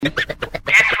Here's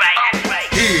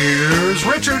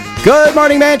Richard. Good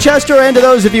morning, Manchester, and to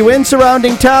those of you in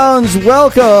surrounding towns,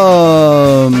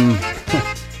 welcome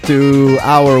to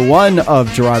hour one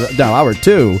of Gerard. No, hour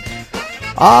two.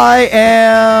 I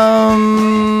am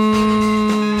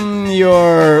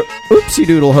your oopsie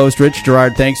doodle host, Rich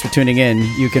Gerard. Thanks for tuning in.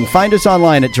 You can find us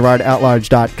online at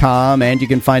GerardAtLarge.com, and you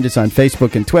can find us on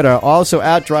Facebook and Twitter, also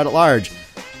at Gerard at Large,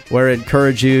 where it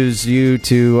encourages you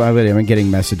to. I'm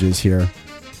getting messages here.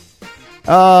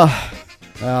 Well.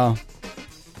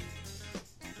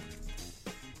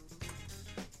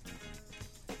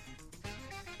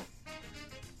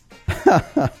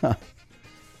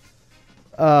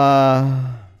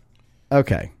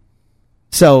 Okay.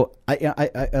 So I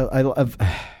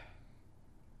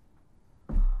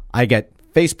get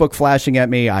Facebook flashing at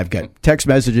me. I've got text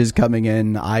messages coming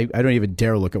in. I don't even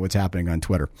dare look at what's happening on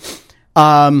Twitter.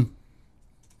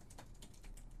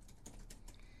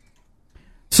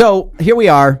 So here we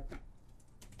are.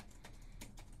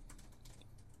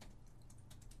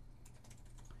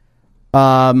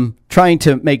 Trying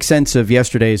to make sense of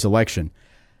yesterday's election.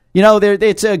 You know,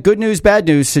 it's a good news, bad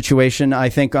news situation, I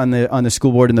think, on the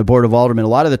school board and the Board of Aldermen. A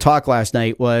lot of the talk last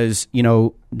night was, you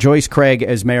know, Joyce Craig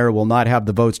as mayor will not have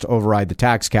the votes to override the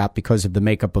tax cap because of the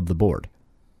makeup of the board.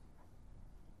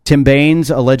 Tim Baines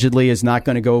allegedly is not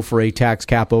going to go for a tax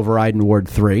cap override in Ward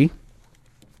 3.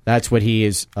 That's what he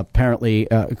is apparently,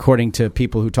 according to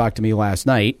people who talked to me last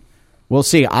night. We'll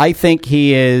see. I think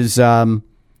he is, looking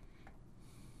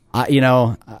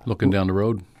down the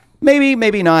road.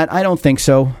 Maybe not. I don't think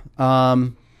so.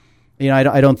 I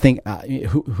don't think.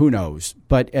 Who knows?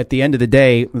 But at the end of the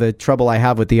day, the trouble I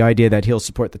have with the idea that he'll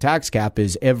support the tax cap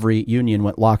is every union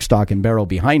went lock, stock, and barrel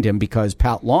behind him because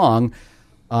Pat Long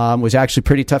was actually a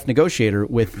pretty tough negotiator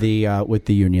with the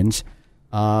unions.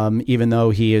 Even though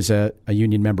he is a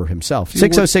union member himself.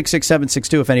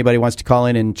 606-6762 if anybody wants to call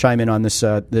in and chime in on this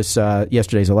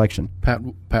yesterday's election.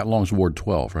 Pat Long's Ward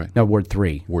 12, right? No, Ward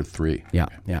 3. Ward 3. Yeah.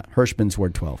 Hirschman's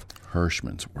Ward 12.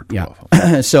 Hirschman's Ward 12.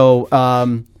 Yeah. So,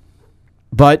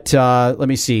 let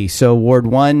me see. So Ward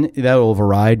 1, that'll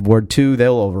override. Ward 2,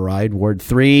 they'll override. Ward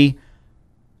 3,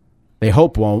 they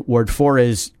hope won't. Ward 4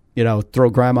 is, throw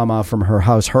grandmama from her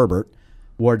house, Herbert.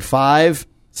 Ward 5,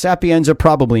 Sapienza,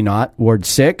 probably not. Ward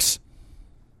 6,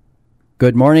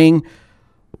 good morning.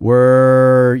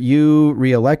 Were you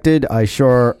reelected? I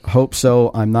sure hope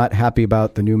so. I'm not happy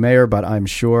about the new mayor, but I'm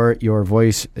sure your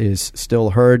voice is still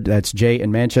heard. That's Jay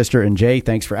in Manchester. And Jay,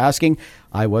 thanks for asking.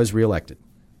 I was reelected.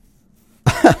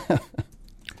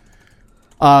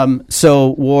 So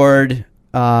Ward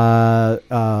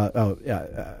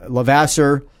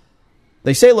Levasseur,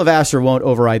 they say Levasseur won't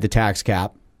override the tax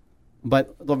cap.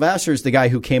 But Levasseur is the guy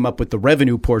who came up with the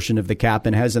revenue portion of the cap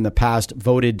and has in the past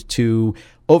voted to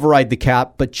override the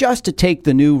cap, but just to take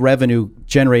the new revenue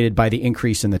generated by the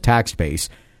increase in the tax base.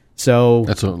 So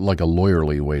that's like a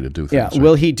lawyerly way to do things. Yeah. Right?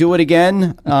 Will he do it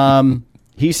again?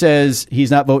 He says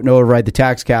he's not voting to override the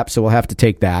tax cap, so we'll have to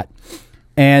take that.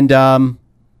 And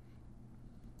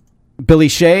Billy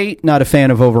Shea, not a fan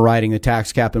of overriding the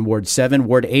tax cap in Ward 7.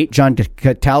 Ward 8, John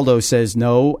Cataldo says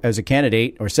no as a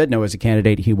candidate, or said no as a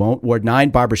candidate, he won't. Ward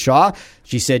 9, Barbara Shaw,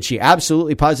 she said she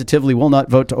absolutely, positively will not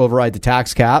vote to override the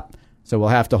tax cap, so we'll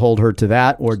have to hold her to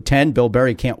that. Ward 10, Bill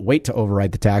Berry can't wait to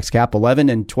override the tax cap. 11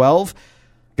 and 12,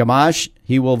 Gamache,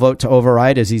 he will vote to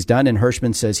override as he's done, and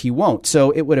Hirschman says he won't.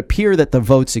 So it would appear that the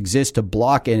votes exist to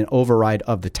block an override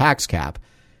of the tax cap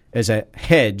as a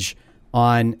hedge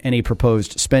on any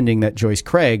proposed spending that Joyce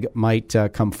Craig might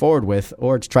come forward with,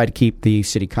 or to try to keep the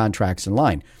city contracts in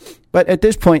line. But at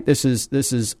this point, this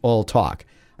is all talk.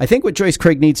 I think what Joyce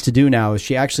Craig needs to do now is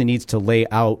she actually needs to lay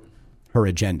out her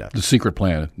agenda. The secret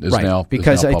plan is right. now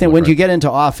because I think when you get into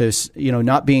office,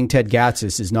 not being Ted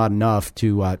Gatsas is not enough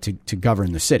to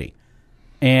govern the city.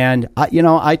 And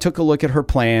I took a look at her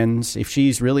plans. If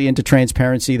she's really into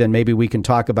transparency, then maybe we can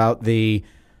talk about the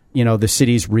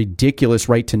city's ridiculous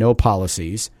right-to-know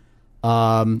policies,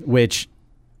 which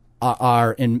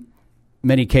are in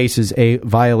many cases a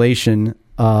violation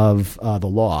of the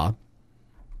law,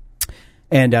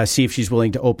 and see if she's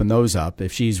willing to open those up.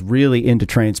 If she's really into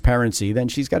transparency, then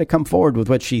she's got to come forward with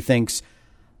what she thinks,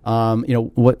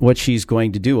 what she's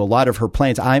going to do. A lot of her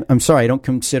plans, I'm sorry, I don't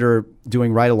consider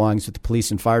doing ride-alongs with the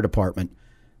police and fire department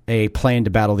a plan to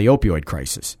battle the opioid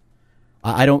crisis.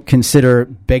 I don't consider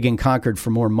begging Concord for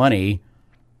more money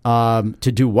to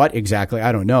do what exactly?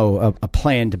 I don't know. A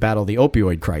plan to battle the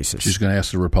opioid crisis. She's going to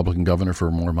ask the Republican governor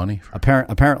for more money?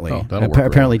 Apparently.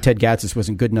 Apparently Ted Gatsas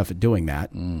wasn't good enough at doing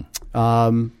that.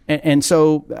 And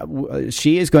so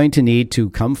she is going to need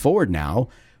to come forward now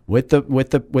with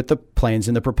the plans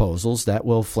and the proposals that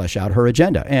will flesh out her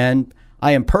agenda. And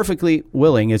I am perfectly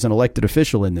willing, as an elected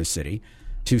official in this city,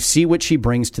 to see what she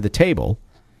brings to the table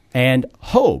and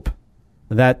hope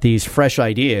that these fresh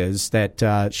ideas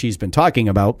that she's been talking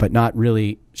about but not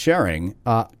really sharing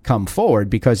come forward.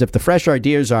 Because if the fresh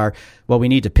ideas are, well, we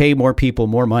need to pay more people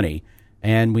more money,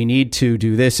 and we need to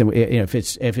do this, and if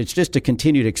it's just a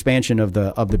continued expansion of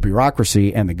the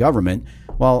bureaucracy and the government,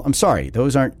 well, I'm sorry,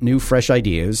 those aren't new, fresh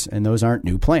ideas, and those aren't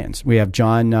new plans. We have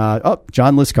John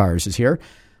Liscars is here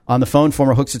on the phone,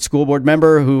 former Hooksett School Board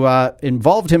member who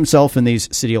involved himself in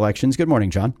these city elections. Good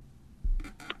morning, John.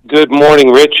 Good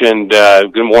morning, Rich, and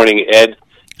good morning, Ed.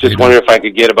 Just wondering if I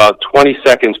could get about 20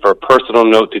 seconds for a personal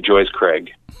note to Joyce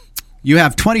Craig. You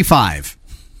have 25.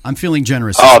 I'm feeling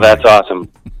generous. Oh, that's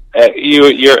awesome.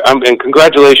 And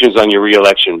congratulations on your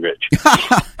reelection, Rich.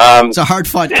 It's a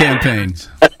hard-fought campaign.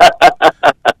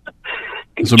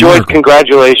 Joyce,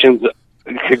 congratulations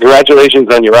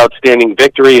on your outstanding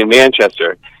victory in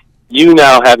Manchester. You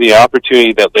now have the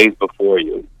opportunity that lays before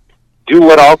you. Do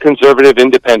what all conservative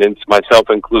independents, myself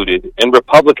included, and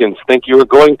Republicans think you are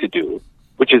going to do,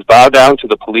 which is bow down to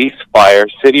the police, fire,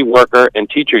 city worker, and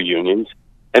teacher unions,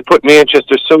 and put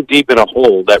Manchester so deep in a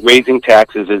hole that raising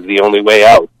taxes is the only way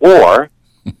out. Or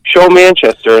show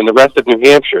Manchester and the rest of New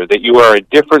Hampshire that you are a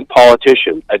different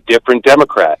politician, a different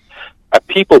Democrat, a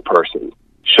people person.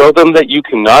 Show them that you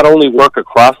can not only work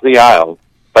across the aisle,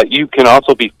 but you can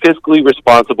also be fiscally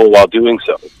responsible while doing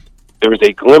so. There is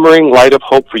a glimmering light of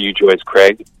hope for you, Joyce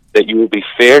Craig, that you will be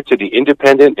fair to the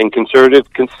independent and conservative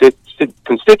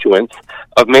constituents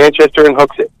of Manchester and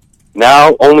Hooksett.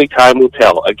 Now only time will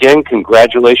tell. Again,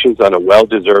 congratulations on a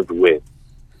well-deserved win.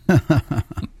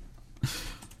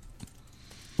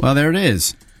 Well, there it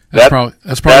is. That's all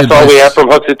we have from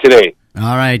Hooksett today.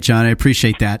 All right, John, I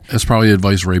appreciate that. That's probably the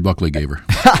advice Ray Buckley gave her.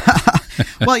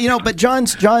 Well, but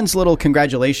John's little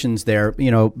congratulations there,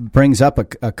 brings up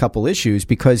a couple issues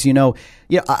because,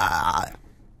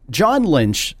 John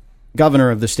Lynch,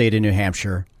 governor of the state of New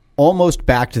Hampshire, almost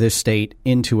backed this state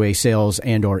into a sales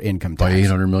and or income tax. By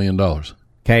 $800 million.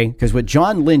 Okay, because what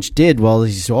John Lynch did, well,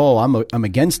 he said, I'm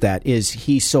against that, is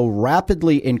he so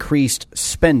rapidly increased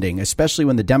spending, especially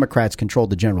when the Democrats controlled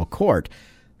the general court,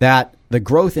 that the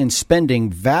growth in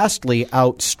spending vastly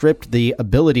outstripped the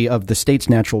ability of the state's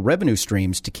natural revenue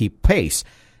streams to keep pace.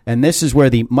 And this is where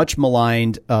the much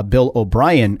maligned Bill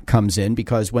O'Brien comes in,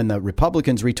 because when the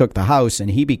Republicans retook the House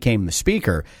and he became the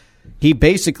speaker, he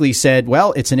basically said,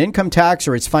 well, it's an income tax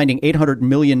or it's finding $800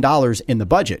 million in the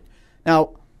budget.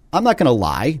 Now, I'm not going to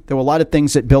lie. There were a lot of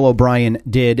things that Bill O'Brien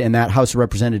did and that House of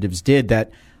Representatives did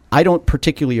that I don't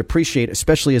particularly appreciate,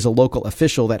 especially as a local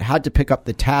official that had to pick up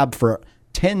the tab for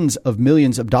tens of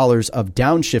millions of dollars of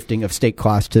downshifting of state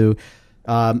costs to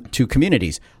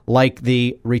communities, like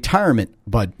the retirement,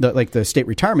 like the state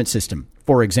retirement system,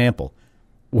 for example,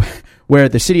 where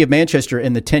the city of Manchester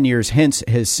in the 10 years hence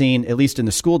has seen, at least in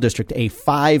the school district, a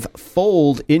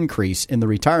 5-fold increase in the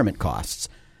retirement costs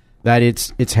that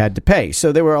it's had to pay.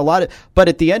 So there were a lot of, but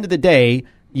at the end of the day,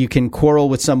 you can quarrel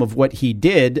with some of what he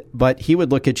did, but he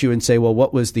would look at you and say, well,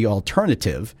 what was the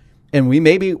alternative? And we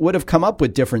maybe would have come up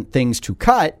with different things to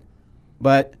cut,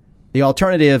 but the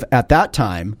alternative at that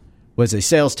time was a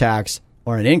sales tax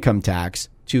or an income tax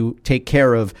to take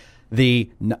care of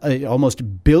the almost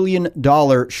 $1 billion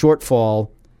shortfall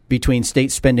between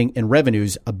state spending and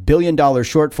revenues, a $1 billion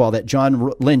shortfall that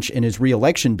John Lynch in his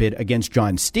reelection bid against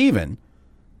John Stephen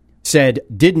said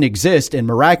didn't exist. And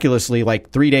miraculously, like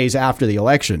 3 days after the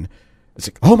election, it's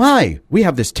like, oh my, we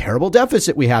have this terrible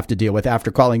deficit we have to deal with,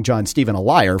 after calling John Stephen a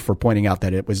liar for pointing out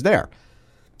that it was there.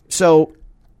 So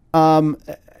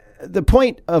the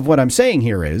point of what I'm saying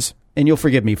here is, and you'll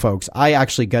forgive me, folks, I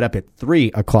actually got up at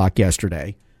 3 o'clock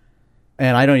yesterday,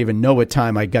 and I don't even know what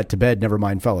time I got to bed, never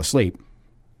mind fell asleep,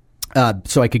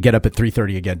 so I could get up at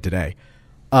 3:30 again today.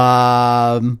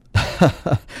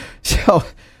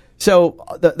 So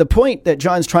the point that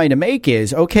John's trying to make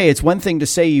is, okay, it's one thing to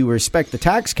say you respect the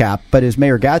tax cap, but as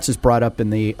Mayor Gatz has brought up in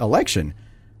the election,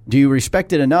 do you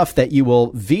respect it enough that you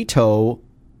will veto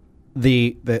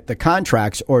the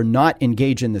contracts or not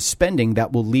engage in the spending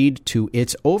that will lead to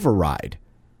its override?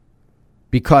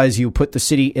 Because you put the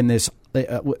city in this,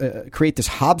 create this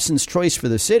Hobson's choice for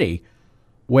the city,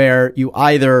 where you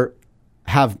either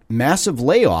have massive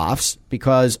layoffs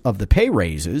because of the pay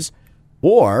raises,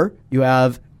 or you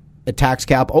have a tax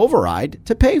cap override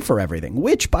to pay for everything,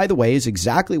 which, by the way, is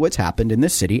exactly what's happened in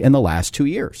this city in the last 2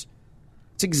 years.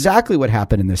 It's exactly what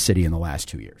happened in this city in the last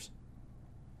 2 years.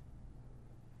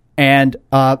 And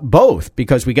both,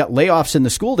 because we got layoffs in the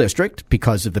school district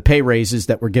because of the pay raises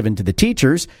that were given to the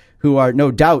teachers, who are no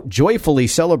doubt joyfully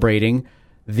celebrating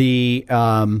the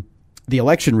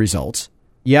election results.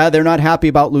 Yeah, they're not happy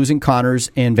about losing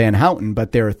Connors and Van Houten,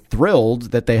 but they're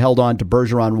thrilled that they held on to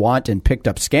Bergeron, Want, and picked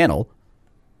up Scannell,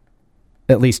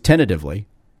 at least tentatively.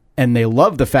 And they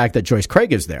love the fact that Joyce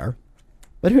Craig is there.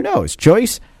 But who knows?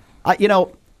 Joyce,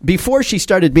 before she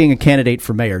started being a candidate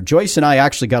for mayor, Joyce and I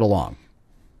actually got along.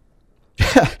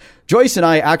 Joyce and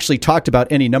I actually talked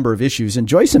about any number of issues, and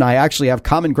Joyce and I actually have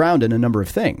common ground in a number of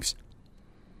things.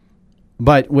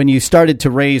 But when you started to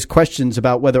raise questions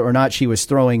about whether or not she was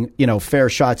throwing, fair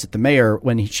shots at the mayor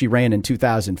when she ran in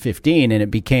 2015, and it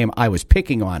became I was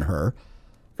picking on her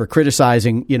for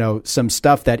criticizing, some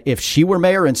stuff that if she were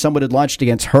mayor and someone had launched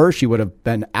against her, she would have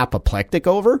been apoplectic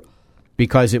over,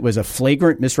 because it was a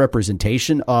flagrant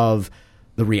misrepresentation of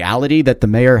the reality that the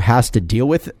mayor has to deal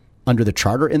with under the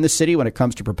charter in the city when it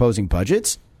comes to proposing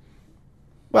budgets.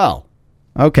 Well,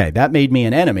 okay, that made me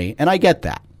an enemy, and I get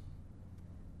that.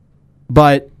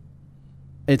 But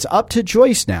it's up to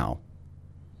Joyce now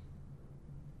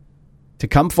to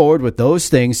come forward with those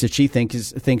things that she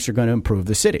thinks are going to improve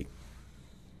the city.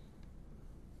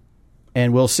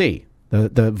 And we'll see.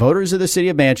 The voters of the city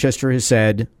of Manchester have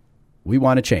said, we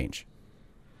want to change.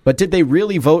 But did they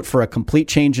really vote for a complete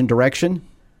change in direction?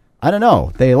 I don't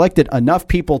know. They elected enough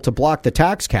people to block the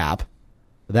tax cap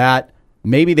that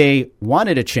maybe they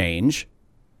wanted a change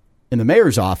in the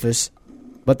mayor's office,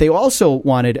 but they also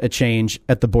wanted a change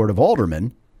at the Board of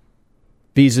Aldermen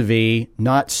vis-a-vis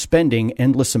not spending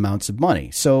endless amounts of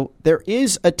money. So there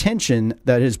is a tension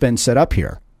that has been set up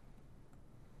here.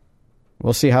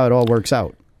 We'll see how it all works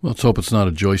out. Well, let's hope it's not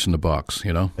a Joyce in the box,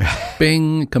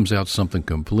 Bing, comes out something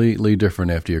completely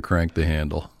different after you crank the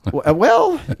handle.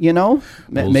 Well,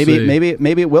 maybe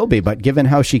it will be, but given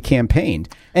how she campaigned.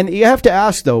 And you have to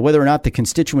ask, though, whether or not the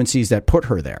constituencies that put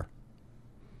her there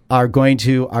are going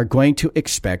to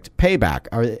expect payback.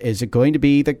 Is it going to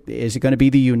be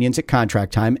the unions at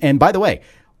contract time? And by the way,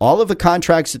 all of the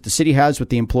contracts that the city has with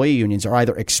the employee unions are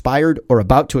either expired or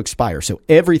about to expire. So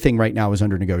everything right now is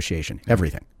under negotiation.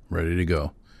 Everything. Ready to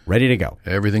go.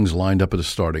 Everything's lined up at the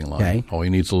starting line. Okay. All he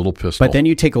needs is a little pistol. But then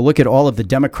you take a look at all of the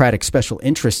Democratic special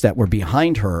interests that were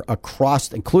behind her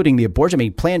across, including the abortion. I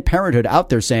mean, Planned Parenthood out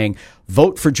there saying,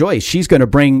 vote for Joyce. She's going to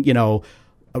bring,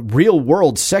 a real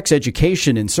world sex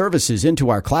education and services into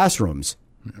our classrooms.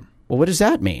 Yeah. Well, what does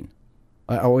that mean?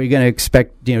 Are we going to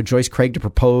expect, Joyce Craig to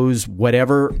propose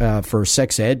whatever for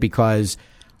sex ed? Because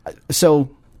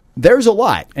so there's a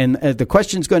lot. And the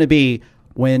question's going to be,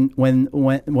 when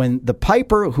the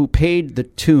piper who paid the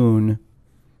tune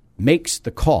makes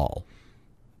the call,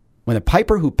 when the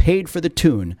piper who paid for the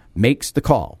tune makes the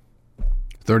call,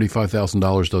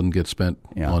 $35,000 doesn't get spent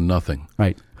on nothing.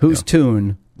 Right. Whose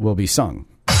tune will be sung?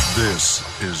 This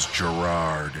is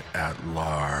Gerard at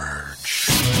Large.